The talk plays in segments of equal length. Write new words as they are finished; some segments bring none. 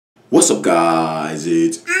What's up, guys?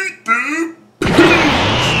 It's Ethan.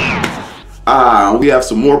 We have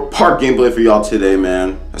some more park gameplay for y'all today,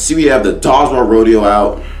 man. I see we have the Dodgeball Rodeo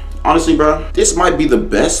out. Honestly, bro, this might be the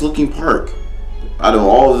best looking park out of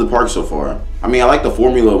all of the parks so far. I mean, I like the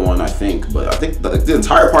Formula one, I think, but I think the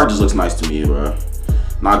entire park just looks nice to me, bro.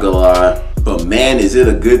 Not gonna lie. But man, is it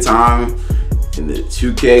a good time in the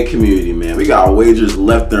 2K community, man. We got wagers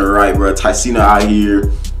left and right, bro. Tycina out here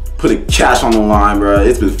putting cash on the line, bro.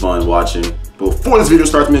 It's been fun watching. But before this video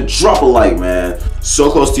starts, man, drop a like, man.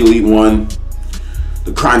 So close to Elite 1.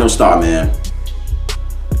 The grind don't stop, man.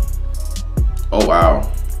 Oh,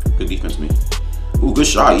 wow. Good defense, me. Ooh, good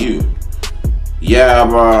shot, you. Yeah,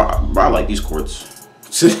 bro. I like these courts.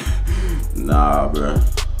 Nah, bro.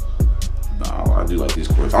 Nah, I do like these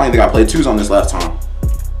courts. I don't even think I played twos on this last time.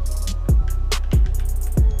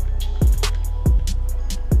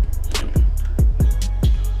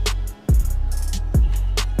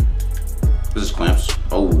 This is clamps.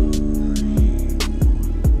 Oh.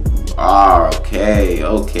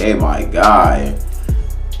 Okay, my guy.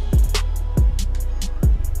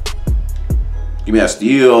 Give me that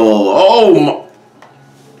steal. Oh my.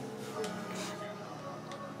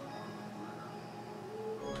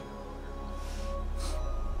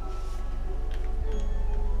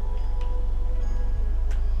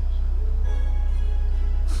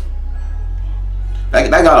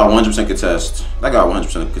 That got a 100% contest. That got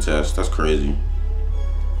 100% contest. That's crazy.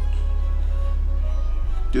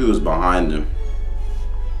 Dude was behind him.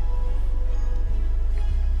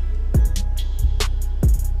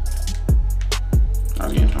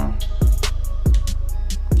 That's game time.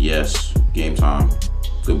 Yes, game time.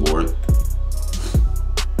 Good board.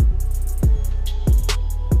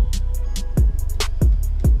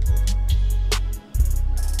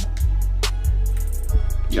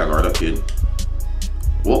 You got guard up, kid.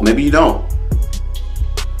 Well, maybe you don't.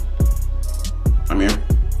 I'm here.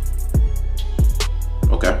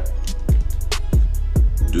 Okay.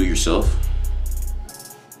 Do it yourself.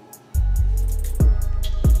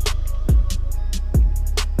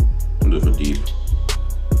 I'm doing for deep.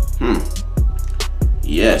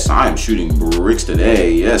 Yes, I am shooting bricks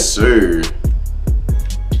today. Yes, sir.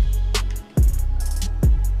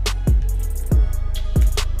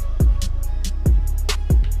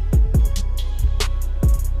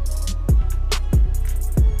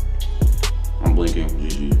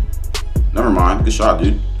 GG. Never mind. Good shot,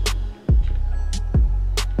 dude.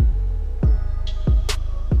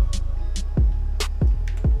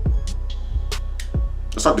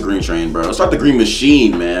 Let's start the green train, bro. Let's start the green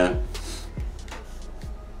machine, man.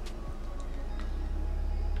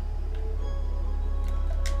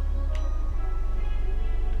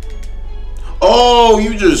 Oh,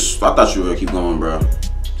 you just... I thought you were gonna keep going, bro.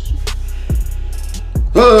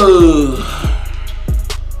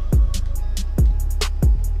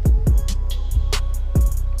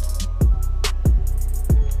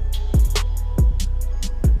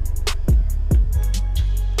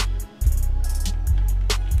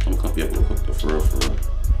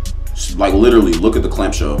 Like literally, look at the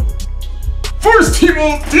clamp show. First team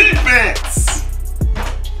on defense.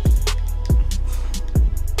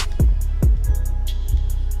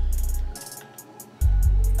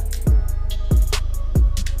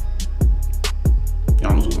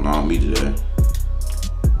 Y'all know what's going on with me today.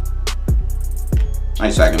 I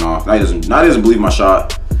ain't sacking off. Now he doesn't believe my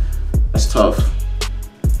shot. That's tough.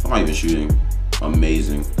 I'm not even shooting.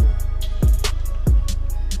 Amazing.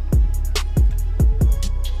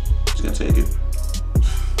 Take it.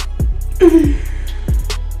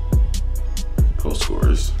 Close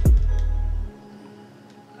scores.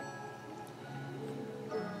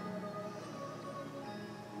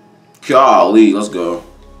 Golly, let's go.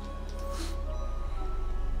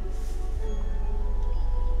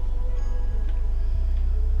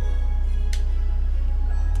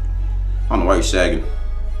 I don't know why you're sagging.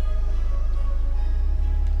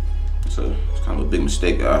 It's kind of a big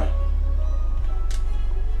mistake, guy.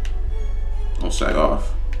 Don't sag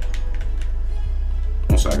off.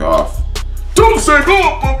 Don't sag off. Don't sag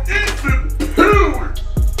off! I'm Ethan Power!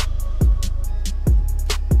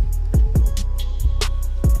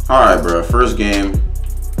 Alright, bro. First game.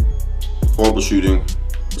 Horrible shooting.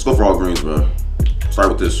 Let's go for all greens, bro. Start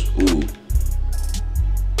with this. Ooh.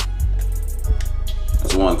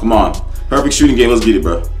 That's one. Come on. Perfect shooting game. Let's get it,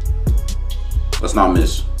 bro. Let's not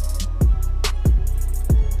miss.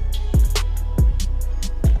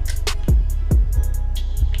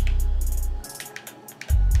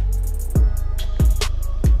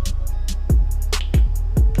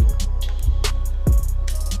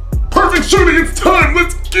 Shooting, it's time,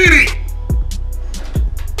 let's get it!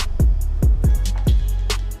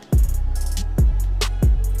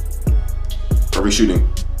 Perfect shooting.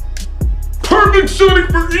 Perfect shooting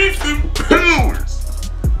for Ethan Powers.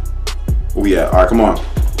 Oh yeah, all right, come on.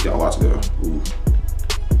 We got a lot to go. Ooh.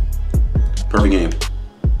 Perfect game.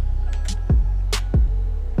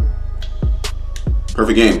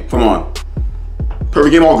 Perfect game, come on.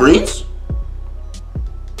 Perfect game, all greens?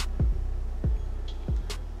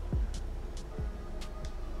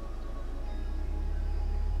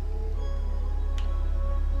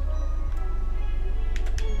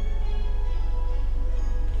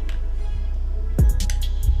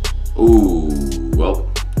 Ooh, well,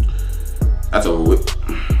 that's over with.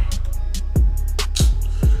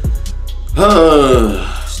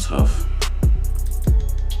 It's tough.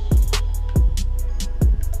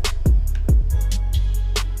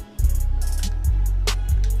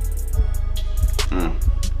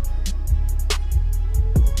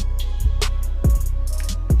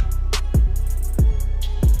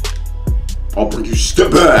 I'll bring you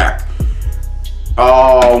step back.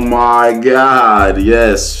 Oh my God,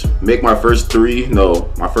 yes. Make my first three,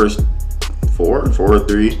 no, my first four or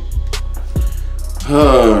three.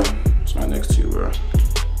 It's my next two, bro.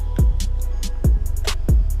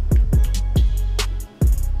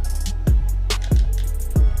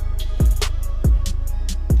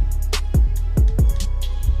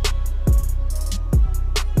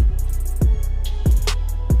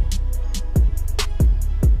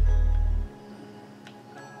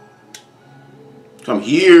 Come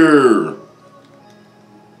here.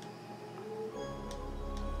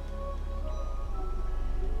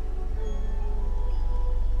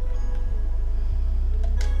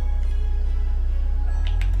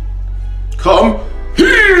 Come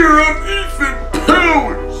here, I'm Ethan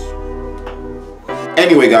Powers.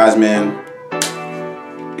 Anyway, guys, man,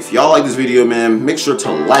 if y'all like this video, man, make sure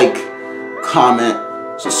to like, comment,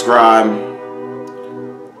 subscribe.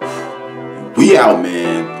 We out,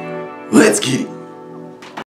 man. Let's get it.